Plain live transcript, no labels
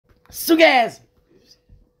Sugez!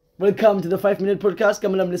 Welcome to the 5-minute podcast.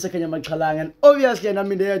 Kamala mlisa kanya magchalang, and obviously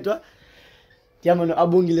namin dito. Diyan no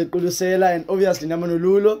Abongile Qulusela, and obviously naman no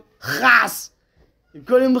Lulo. Gas! You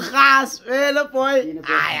call him gas. Hello boy. Boy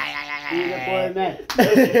man.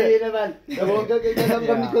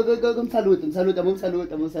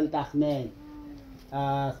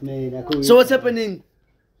 So what's happening?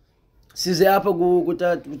 Size apha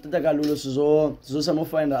kutata Lulo sizo some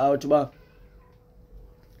find out ba.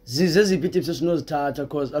 Ziziphi tips esinozithatha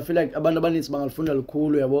because I feel like abantu abaninzi bangalifunda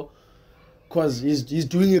lukhulu yabo because he's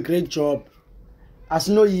doing a great job.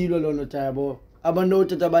 Asinoyilo lona tabo. Abantu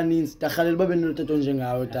otata abaninzi darhalela babe notato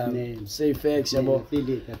njengawe tabo. Say facts yabo.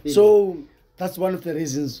 So that's one of the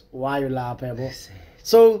reasons why you lapha yabo.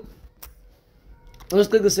 So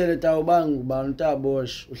usiqinisele ta ubanga ntabo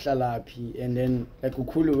uhlalaphi and then like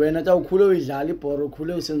ukhulu wena ta ukhulu uyidlala ibhola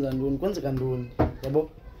ukhulu usenza ntoni kwenzeka ntoni yabo.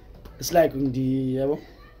 It's like yabo.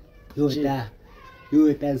 You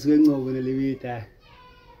dance going over the levita.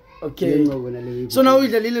 Okay. So now we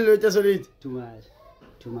the little letter solid. Too much.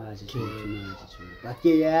 But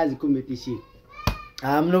yeah, the competition.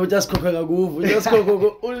 I'm not just cooking a goof, just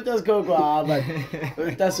cocoa, but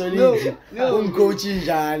that's solid. Coaching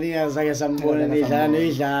Johnny as I guess I'm born in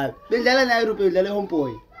Asia. Then I repeat the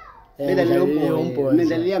homeboy.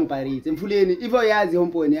 The young Paris and fully if I ask the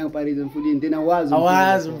homeboy in young Paris and fully then I was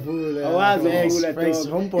full. If I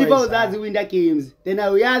was at the winter games, then I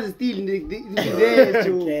was still in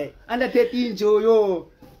the under 13 show yo.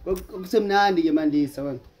 Some Nandi Yamandi,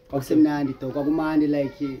 some Nandi talk of Mandi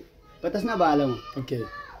like but that's not bad. Okay.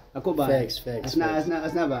 Facts. That's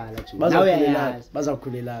not bad.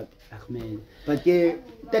 Bazakulila. But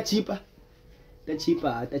that's cheaper.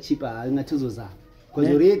 I'm not too because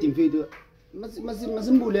you rate in video,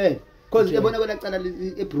 Masimbule. Because you're going to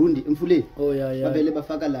Burundi in Fule. Oh, yeah. Available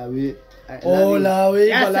Fakala. Oh, la way,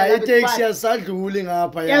 it takes your son ruling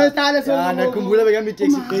up. Yeah, it takes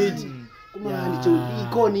a page. Come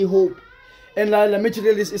on, hope. And la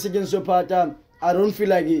materialist is against your part. I don't feel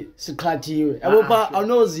like it's you. I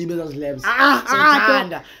know Ziba's labs.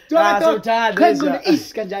 So tired.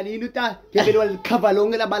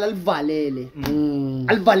 Cavalong la bala valele.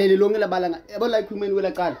 Al valele long la bala. About like women with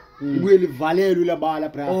a car. Will valelu la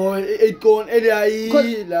bala. Oh, it gone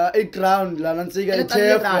eight round. La Nansiga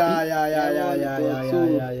chef.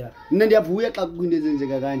 Yeah. Nandia Puya Windows in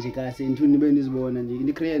Zagaganjika into Nibenis born and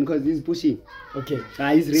the crane because this pushing. Okay.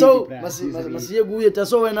 So,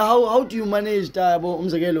 so and how do you manage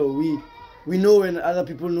we know when other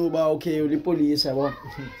people know about the police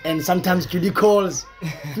and sometimes you calls.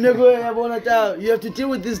 You have to deal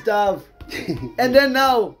with this stuff. And then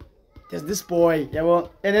now there's this boy, and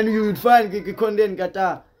then you would find you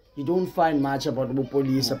don't find much about the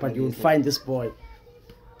police, but you would find this boy.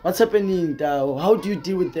 What's happening now? How do you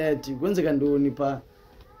deal with that? When's it gonna do nipa?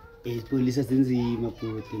 Police sinzima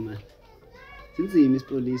puti man. Sinzima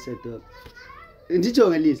police to. Ndicho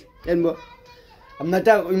ngalisi. Yanbo. I'm not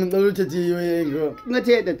talking to you. Not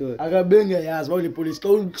yet to. I got benga yas about the police.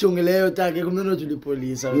 Don't chungele take come no to the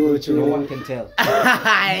police. No one can tell.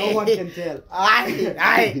 No one can tell.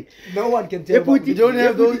 No one can tell. You don't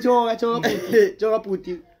have those choga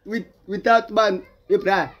puti without man.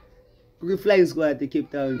 We flying squad to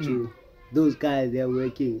Cape Town too. Those guys they are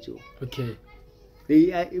working too. Okay.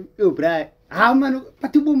 They how man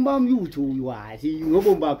patubumba you too was you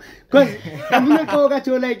bomba because I'm not talking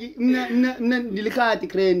to like the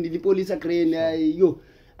crane the police crane the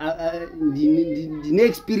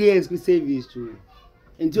experience with service too.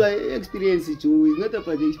 And to experience it too is not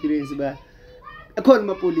about the experience but I call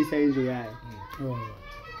my police enjoy.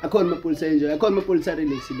 I call my police enjoy. I call my police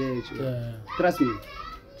relax there. Trust me.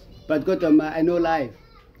 But God, I know life.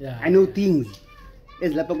 Yeah, I know things.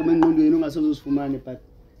 It's like I'm not doing but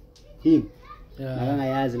him.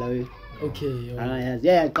 Okay.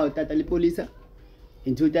 Yeah, I caught that the police.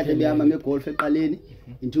 Into that, I am a golf at Paleni.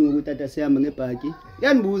 Into that, I say I'm a party.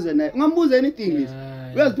 Yan booze and I booze anything.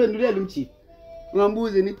 Well, spend real cheap.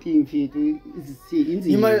 Booze anything.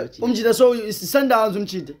 See, in my Umchita, so it's sundowns,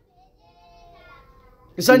 cheat.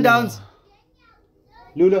 Sundowns.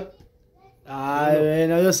 Lulo.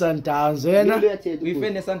 You're Sundowns. We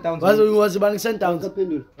finished Sundowns. What's about Sundowns?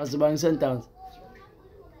 What's about Sundowns?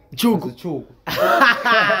 Chuku. Did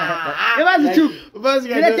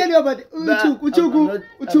I tell you about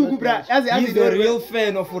Chuku, bro? He's a real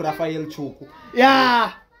fan of Rafael Chuku.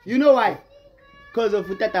 Yeah, you know why? Because of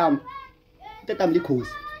Tatam Likos.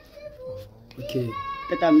 Okay.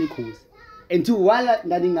 Tatam Likos. And two Walla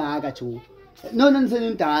Nadinga Agachu. No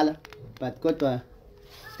nonsense, but got the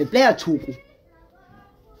player Chuku.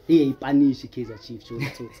 He punish the case of Chief.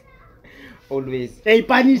 Always. Hey,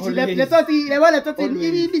 punish. Always. Let's see.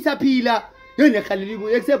 Ibisaphila. Yona khaleli ku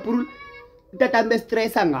except tata mbe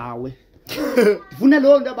stressa ngawe. Funa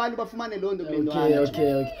lonto abantu bafumane lonto kulendwana.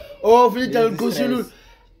 Okay. Oh, Filital Kusulu.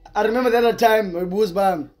 I remember the other time we was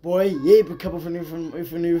bam boy, yeah, pick up from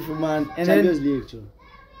man, and Champions then League too.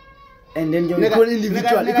 And then you call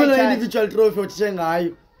individual trophy what you saying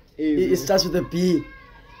it starts with a B.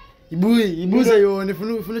 Ibuza yona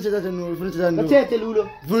ifuna tata no Bathethe Lulo.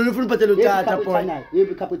 Ifuna patelo tata boy.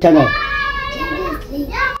 Yephi captain.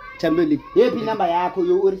 Champions League. Yephi number yakho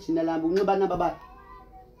yo original number unxiba number ba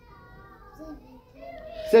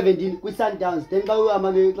 17 kwi Sundowns then xa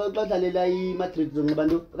uhamba xa dlalela I Madrid zonxiba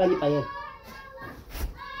nto okanye Bayern.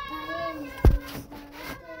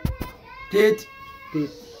 30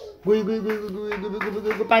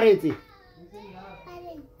 ku Pirates.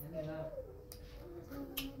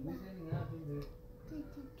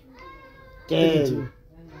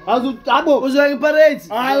 Abo uzwa Pirates.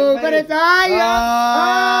 Ayo Pirates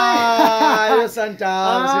Yo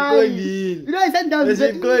Sundowns ikolile. You know Sundowns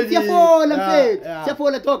siyafola mfethu.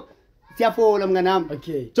 Siyafola talk. Siyafola mnganami.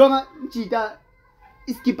 Okay. Jonga mjita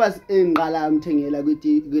iskippers engqala amthengela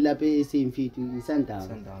kwithi kulapha eSimfit iSundowns.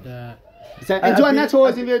 Yeah. Enzo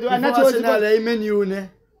anachozi mfethu anachozi la menu ne.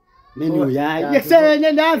 Menu ya.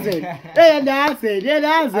 Yesene ndaze. Ndaze.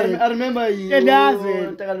 I remember he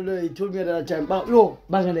told me at that time, but yo,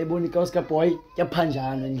 bangana ibona ikauska boy,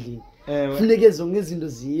 yaphanjana endlini. Funeke zonke izinto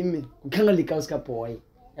zime, ukhangela ikauska boy.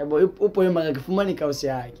 Yabo uboy makafumana ikausi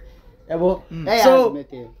yakhe. Yabo. So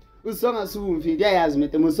usonga sumfi, uyayazi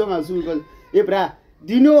mete musonga sumfi because hey bra,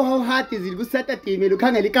 do you know how hard is it ku Saturday mele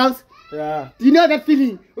ukhangela ikausi? Yeah. Do you know that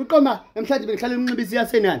feeling? Uqoma namhlanje bengihlala unqibisi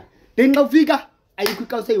yasenani. Then xa ufika ayikho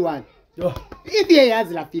ikausi eyi1. Yo. If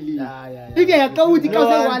yazi la feeling. If yaqa uthi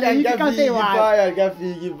ikausi eyi1 ayikho ikausi eyi1.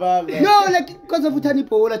 Kafiki baba. No, like because of uthani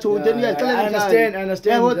ibhola cho then uyaqala I understand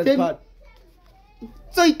that part.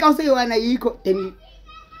 So ikausi eyi1 ayikho then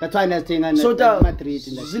that's why nasithenga so Madrid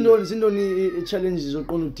in that. Zindoni challenges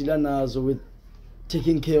oqona udila nazo with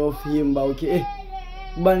taking care of him ba okay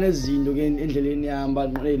kuba nezinto ke endleleni yahamba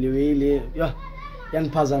nqelewele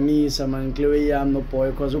yangiphazamisa man Chloe yami no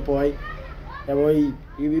boy because boy yabo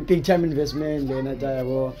big time investment lena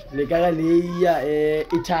yabo le kaka leya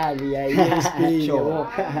Italy ya Spain yabo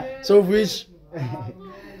so which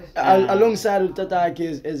alongside with Tata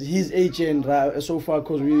as his agent so far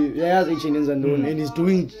because we has agent in Zandone and he's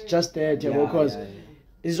doing just that because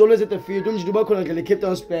he's always at the field. Don't you do back on the Cape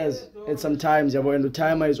Town Spurs at some times and the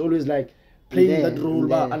timer is always like playing that role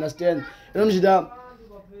but understand and because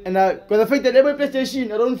the fact that every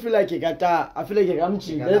PlayStation I don't feel like I feel like I'm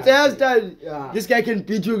cheap. This guy can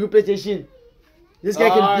beat you with PlayStation. This guy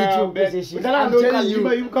can beat you with PlayStation. I'm telling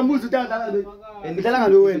you. You can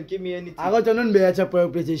give me any team. I got to know better for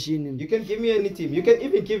PlayStation. You can give me any team. You can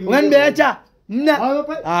even give me. When better?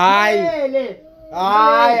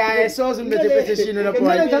 Aye, so some better PlayStation on the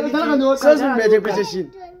point. So some better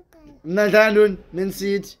PlayStation. Nadandun, men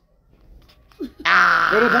seat.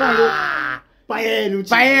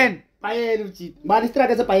 Bayern. Mani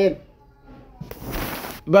strike sa Bayern.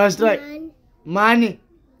 Bas strike. Mani.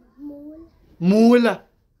 Mula.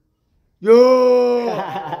 Yo.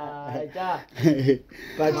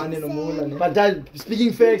 But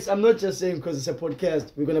speaking facts, I'm not just saying because it's a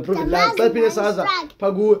podcast. We're gonna prove it live.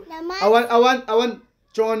 Pagu. I want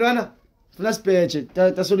Joanna. Funa page.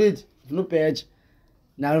 That's solid. No page.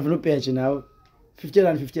 Now no page now. 50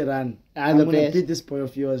 rand. I'm gonna beat this boy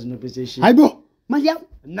of yours in the position. Aibo. Maliam.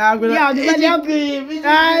 Now I'm gonna. Maliam.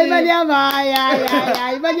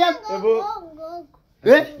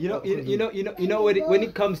 You know when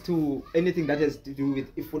it comes to anything that has to do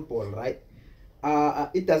with football, right?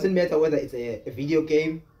 It doesn't matter whether it's a video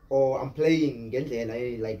game or I'm playing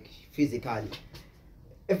like physically.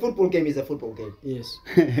 A football game is a football game. Yes.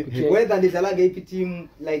 Okay. Whether it's a AP team,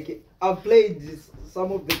 like I've played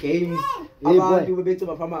some of the games. I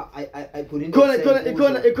couldn't.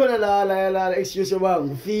 Ikona la excuse about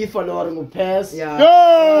FIFA or PES. Yeah.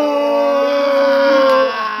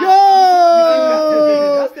 Yo.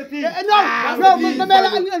 That's the thing. No, I'm going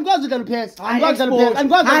to the PS. I'm going to the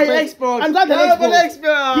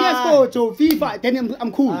PS4 to FIFA. Then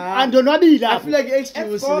I'm cool. And don't be I feel like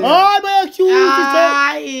excuse. Oh, my excuse.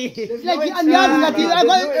 Like I'm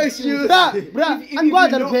excuse. I'm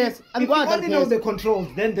going to the PS. I'm going to the PS. If you only know the controls,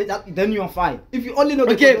 then you're fine. If you only know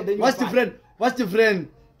the controls, then you're fine. What's different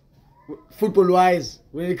football-wise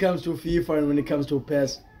when it comes to FIFA and when it comes to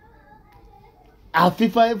PES?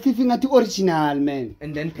 FIFA ngathi original man.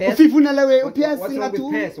 And then PES. FIFA unalawe PES.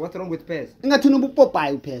 What's wrong with PES? Ngathi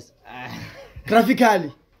unobupopayi uPES.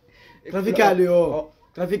 Graphically, oh.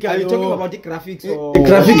 Graphic. Are you talking about the graphics or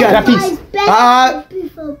Graphics.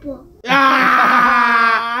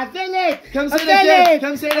 Come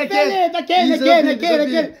say it again.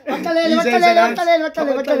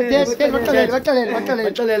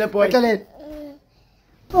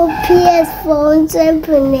 PS4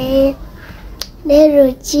 sempre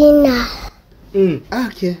Regina.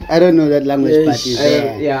 Okay, I don't know that language, but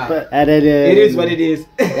yeah. it is what it is.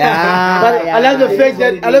 Yeah, but I love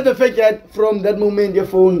the fact that from that moment your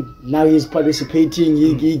phone now he's participating.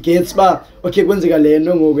 He gets back. Okay, when I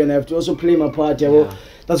have to also play my part. Yeah.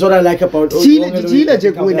 That's what I like about Chile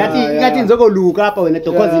nje kuwe ngathi ngizokoluka apha wena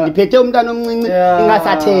because ndiphethe umntana omncinci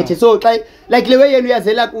ingasathethe so like le way yenu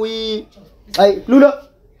uyazela kuyi Lulo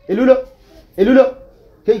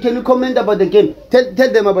can you comment about the game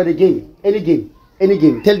tell them about the game any game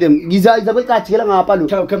tell them ngizabekajikela ngapha lo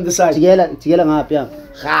come the side jikela ngapha ya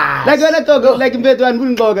like wena talk like impethu wani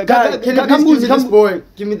ngqoka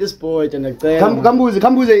give me this boy and kambuze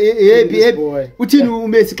happy uthini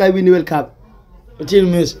uMessi xa win World Cup uthini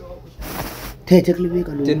Messi thethe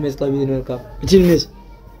kulibeka lo 10 Messi xa win World Cup uthini Messi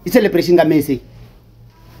celebration ka Messi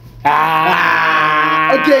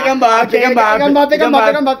okay come back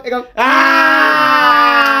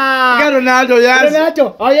Ronaldo yes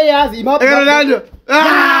oh yeah yes Ronaldo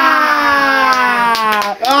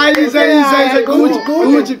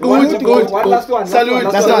good. Last one.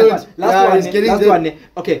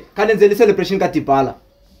 Okay, can I say celebration ka Dybala?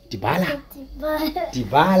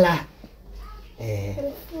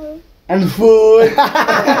 And food.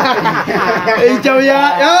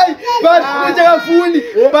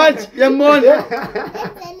 But yamon.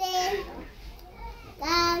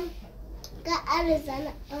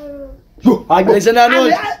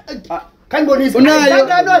 Kan bonus.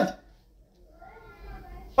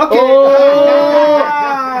 Okay.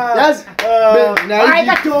 Yes. I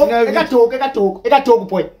got talk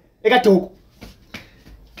boy.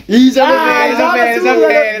 He's a fan.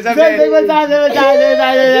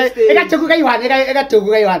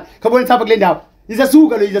 Come on, stop again now. He's a su.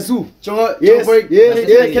 Yes.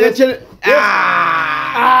 Can I tell?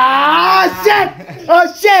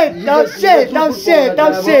 Shit.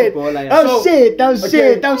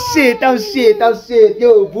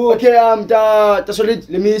 Yo, bro. Okay, that's all it.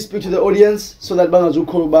 Let me speak to the audience so that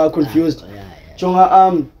Bangazuko ba confused.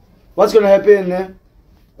 Chonga, what's gonna happen?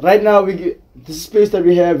 Right now, this space that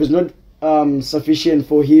we have is not sufficient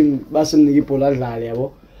for him. But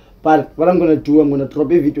what I'm gonna do, I'm gonna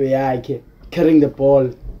drop a video carrying the ball,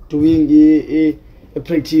 doing a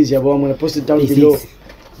practice. I'm gonna post it down below.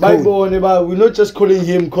 Cool. We're not just calling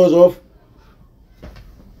him because of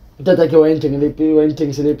that I went to the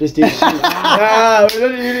PlayStation.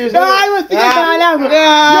 It's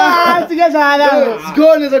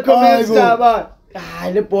gone as a comment star.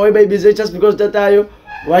 The boy baby is just because that I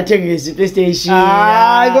watching his PlayStation.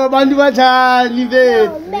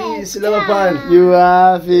 You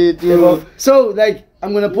have it. So like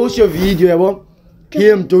I'm gonna post your video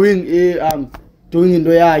him doing in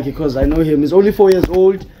Doyaki because I know him. He's only 4 years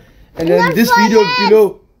old. And then this video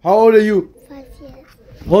below, how old are you? 5 years.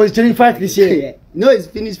 Oh, he's turning 5 this year. Yeah. No, he's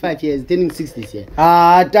finished 5 years, turning 6 this year.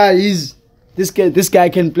 This guy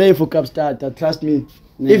can play for Capstad, trust me.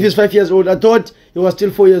 Yeah. If he's 5 years old, I thought he was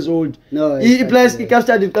still 4 years old. No, he plays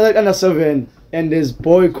Capstad under 7. And there's a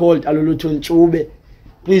boy called Lulo Chube.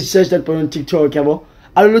 Please search that boy on TikTok. Lulo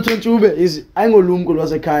Chube is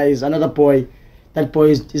another boy. That boy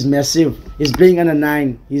is massive. He's playing under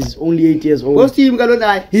 9. He's only 8 years old. What's him gonna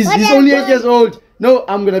die? He's only 8 years old. No,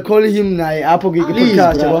 I'm gonna call him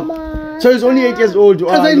podcast. So he's only 8 years old.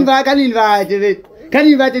 Can invite it.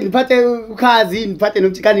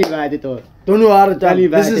 Don't worry,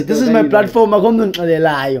 this is my platform. My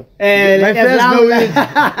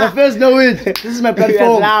first know it. This is my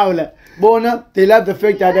platform. Bona, they love the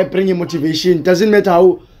fact that I bring you motivation. Doesn't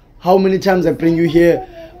matter how many times I bring you here,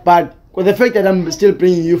 but with the fact that I'm still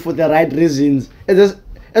bringing you for the right reasons. As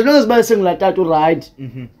long as my saying like that to right,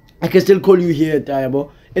 I can still call you here, Tayabo.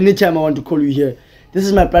 Anytime I want to call you here. This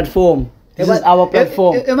is my platform. This is our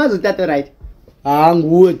platform. Utato right.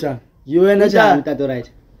 Good. You and Utato right.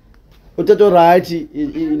 Utato right.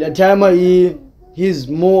 The time he's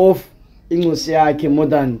more of English more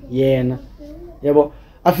than Yena. Yabo.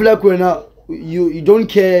 I feel like when you don't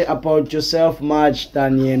care about yourself much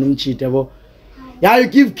than Yenum. Yeah, you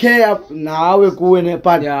give care up now. We're going,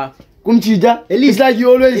 but yeah, it's like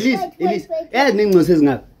you always. Elise. Yeah, Ningo says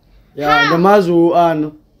not. Yeah, the Mazu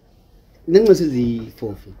ano. Ningo says the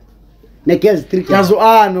fourth. Nekels 3 Mazu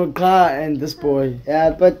ano car and this boy.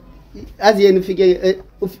 Yeah, but as yena ufike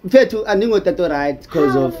mfethu andingotato right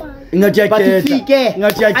because of ngathi but ufike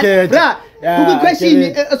ngathi yakhetha kuku question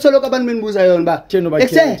esoloko abantu benibuza yona ba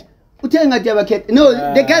ekuse uthe ngathi yabakhetha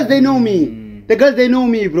no the girls they know me the girls they know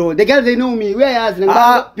me bro the girls they know me uyayazi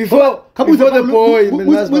before the boy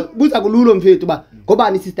buza kululo mfethu ba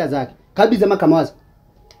ngobani sister zakhe khabiza amagama wazo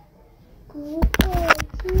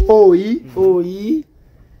oyi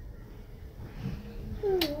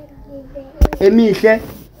emihle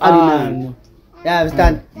abinani yeah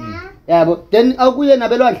understand yabo then akuye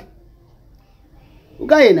nabelwandle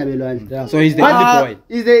ukaye nabelwandle so he's the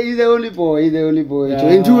only boy he's the only boy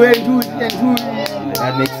and two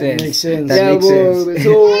that makes sense so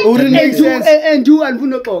and two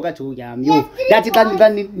andifuna uxoka jo yami yo yathi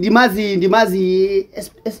kanti ndimazi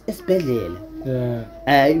esibhedlela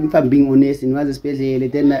if I'm being honest, in was especially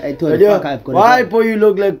then I told why boy you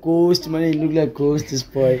look like ghost, man, you look like ghost this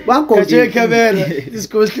boy. This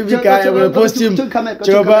ghost to be guy I will post him.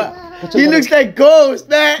 He looks like ghost,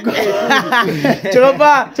 man.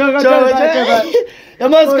 Choba. The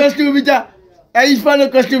most costume is I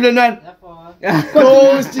found costume than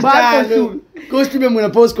costume I'm gonna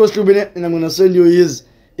post costume and I'm gonna send you his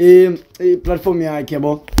platform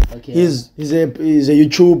yabo. Okay. He's a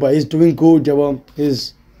YouTuber. He's doing good, yabo.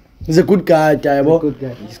 He's a good guy, yabo. Good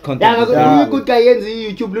guy. He's content. Good guy.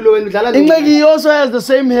 YouTube Lulo when udlala. He also has the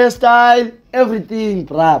same hairstyle, everything,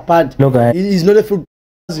 bruh. But no guy. He's not a food,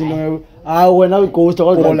 you know. When I go to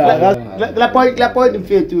all the point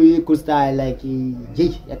mfethu good style like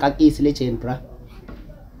hey yakakisi legend, bruh.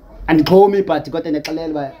 And call me but got an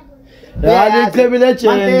exalel by. Yeah,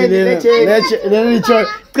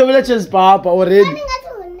 the legends papa already.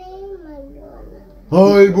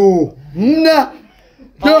 Hi bo. Nah.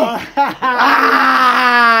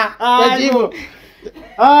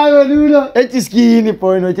 Lulo. It's skinny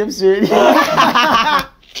boy, no I'm saying.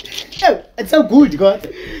 It's so good, God.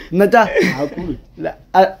 Nata. How good.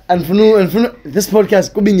 And for this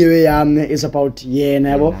podcast is about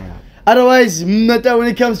nabo. Otherwise, Nata, when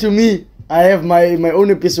it comes to me, I have my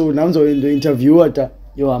own episode. I'm so in the interview.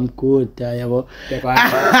 Yo, I'm good, yabo.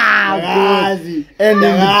 And in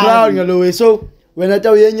the crowd, so when I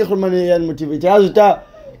tell you any money and motivate,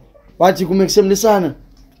 what you can make some listen.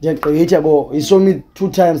 He saw me 2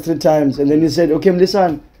 times, 3 times, and then he said, okay,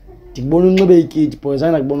 listen. Tikbonu no be kid, boys, I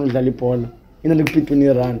like bonu dalipon. In the pit when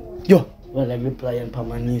you run. Yo, well, like me play and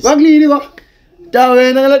permanent. What need you?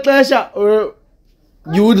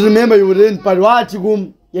 You would remember you wouldn't, but what you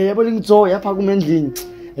go, yeah, but so, yeah, Pagumendin.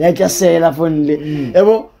 Like I said, I found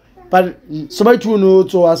but so much you know,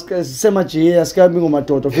 so ask so much here, as coming on my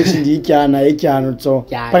daughter, fixing the can, so.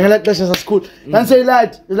 Pangalat is a school. Then say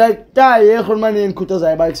that, like, die, money and Kutas,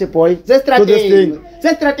 I buy, say, boy, that's strategy.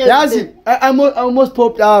 I almost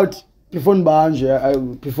popped out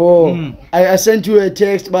before I sent you a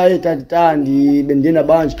text by that and the Bendina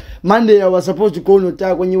bunch. Monday, I was supposed to go no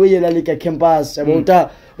tag when you were like a campus about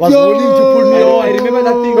that. Was willing to put me on. I remember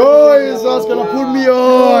that thing. Oh, so was gonna put me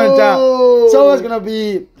on. So I was gonna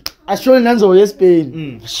be. I showed Nanzo yes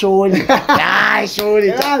pain. Showed it. I showed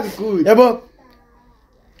it. That's good. Yeah,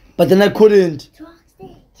 but then I couldn't.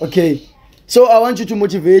 Okay. So I want you to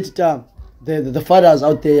motivate the fathers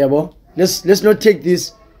out there, yeah, let's not take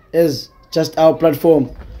this as just our platform.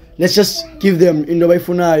 Let's just give them in the way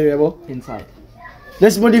for now, yeah, inside.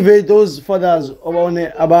 Let's motivate those fathers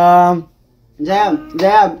about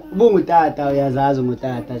Njaya ubungutata uyazazi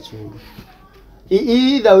ngutata chu.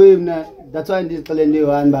 Either way mna that's why ndicela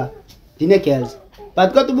ndiyohani ba dine girls.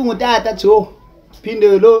 But kodwa ubungutata chu.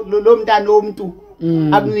 Phinde lo mntana womuntu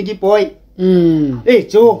akunika iboy. Hey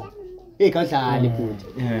jo. Hey kadlali futhi.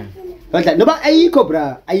 Yeah. Kadlali noba ayikho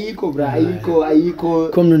bra, ayikho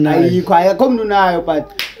komnu nayo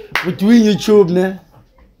but we're doing YouTube ne.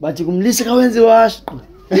 But kumlisa kawenze wash.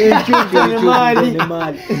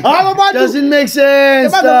 Doesn't make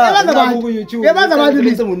sense.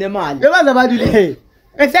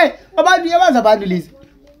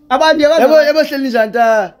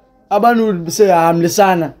 Abantu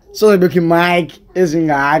sehamlisana so beke mic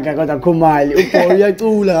ezingaka kodwa khomali uboy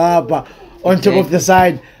uyacula lapha on top of the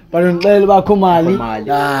side but ngicela bakhomali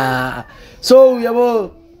so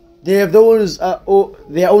yabo they have those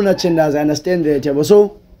their own agendas. I understand that yabo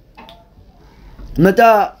so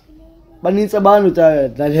Nata banintsi abantu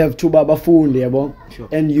that have to bafunde yabo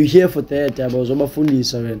and you here for that yabo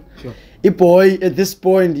zobafundisa wena boy at this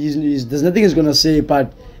point there's nothing he's gonna say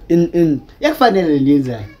but in yakufanele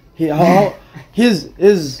lenza he's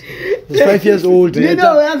 5 years old. You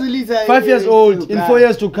know, 5 years old. In 4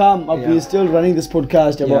 years to come, I'll be still running this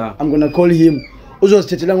podcast. Yeah. I'm gonna call him.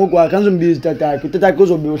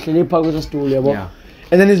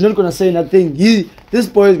 and then he's not gonna say nothing. This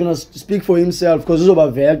boy is gonna speak for himself because he's over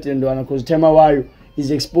vert and because Temawayo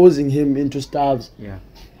is exposing him into stuffs. Yeah.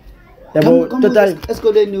 Let's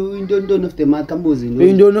go then in of the month.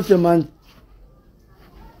 In of the month.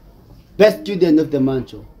 Best student of the month.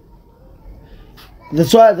 Joe.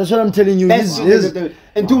 That's what I'm telling you.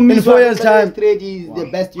 And to me, in 4 years' time, he's the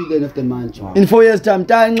best student of the month. Joe. In 4 years' time,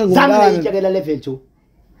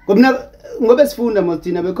 ngobe sifunda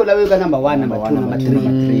mosina bekhola weka number 1 number 2 number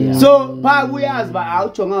 3 so pha uyazi ba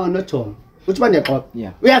awujonga nojonga uthi bande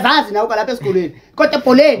xoxa uyazazi nawe lapha esikoleni kodwa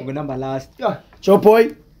ebholeni number last Joe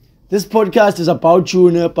boy, this podcast is about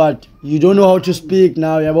you, but you don't know how to speak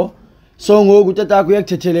now, yabo. So ngoku tatakho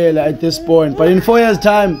uyakuthethelela at this point, but in 4 years'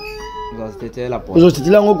 time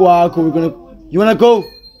uzosithethela ngokwakho. You wanna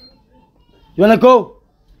go?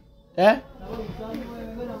 Eh?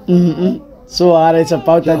 So it's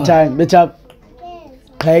about that time. Bitch up.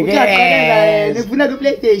 Nifuna ku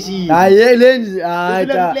PlayStation.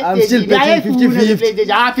 I'm still betting 50-50.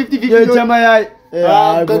 50-50.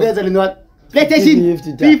 Ngokwenza lento. PlayStation.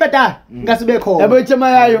 FIFA ta. Ngasibe khona. Yabo ithema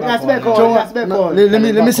yayo. Ngasibe khona.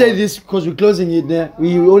 Let me say this because we're closing it there.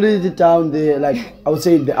 We already did down the I would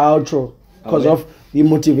say the outro because of we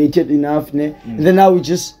motivated enough, ne? And then now we're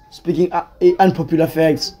just speaking unpopular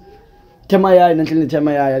facts. Temaya nanhlini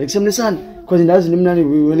temaya likusemlisana because ndazi nimnani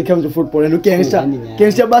when it comes to football and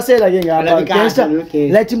gangster basela ke ngapha gangster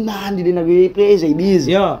let imnandi lena kuyiplays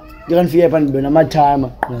ayibizi ngikanifika pha ngibona ama timer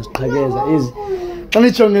nasiqhakeza izi xa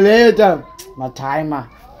nijongeleyo ta ma timer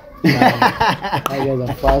ayeza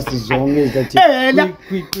fast zonke izathi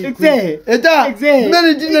ekuse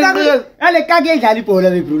manje dinga ale kake idlala ibhola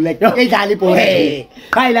le bro like idlala ibhola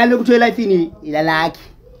hayi la lokuthiwa life ini ilalaki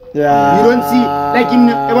you don't see like in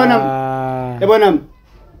ebona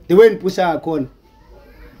the way pusha khona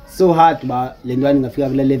so hard ba lentwani ngafika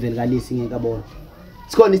kule level kalisi ngekabona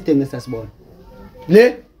sikhona isidingo sasibona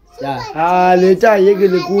le leta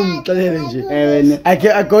yekele kumxelele nje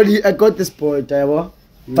I got this point yabo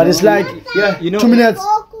but it's like 2 minutes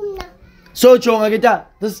so chonga kita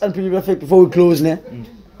this is unbelievable fact before we close ne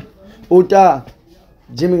uta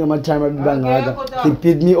Jimmy ngama time abibangaka he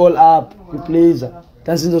beat me all up he plays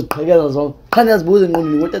kansizo ziqhekeza zonke khani yazibuza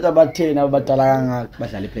engqondweni ukuthi abatheni abadala kangaka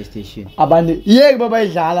badlala iPlayStation abantu yeke baba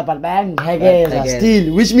idlala but bayangiqhekeza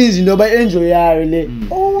still which means into ba enjoy yayo le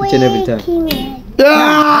each and every time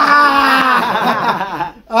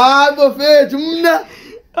bofethu mna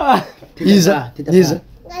yiza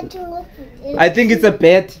I think it's a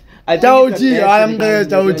bet. Tauti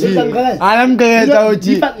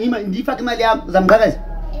ndifaka imali yami zamqhakaza.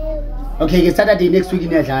 Okay, Saturday next week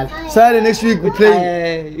niyadlala. Saturday next week we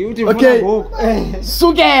play. Okay.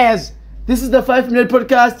 So guys, this is the 5-minute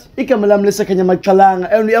podcast. Igama lami leSakhanya Maqalanga,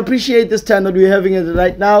 and we appreciate this time that we're having it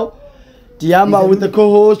right now. Diama with the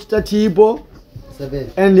co-host Tatibo.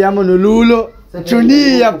 7. And Diama no Lulo.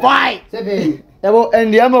 Chunia bye. 7.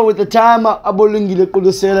 And Diama with the timer Abongile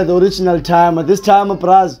Qulusela, the original timer. This timer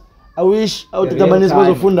Praz. I wish I would have done this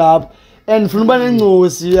was funda up. And from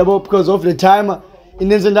because of the timer. In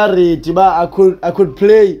that I could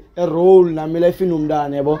play a role na my life in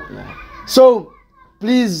umdani yabo. So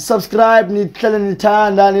please subscribe, ni tell ni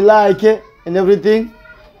tanda, ni like it and everything.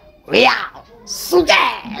 Yeah. Sugar.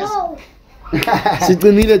 Sit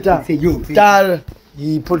with me later. See you.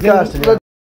 He podcast.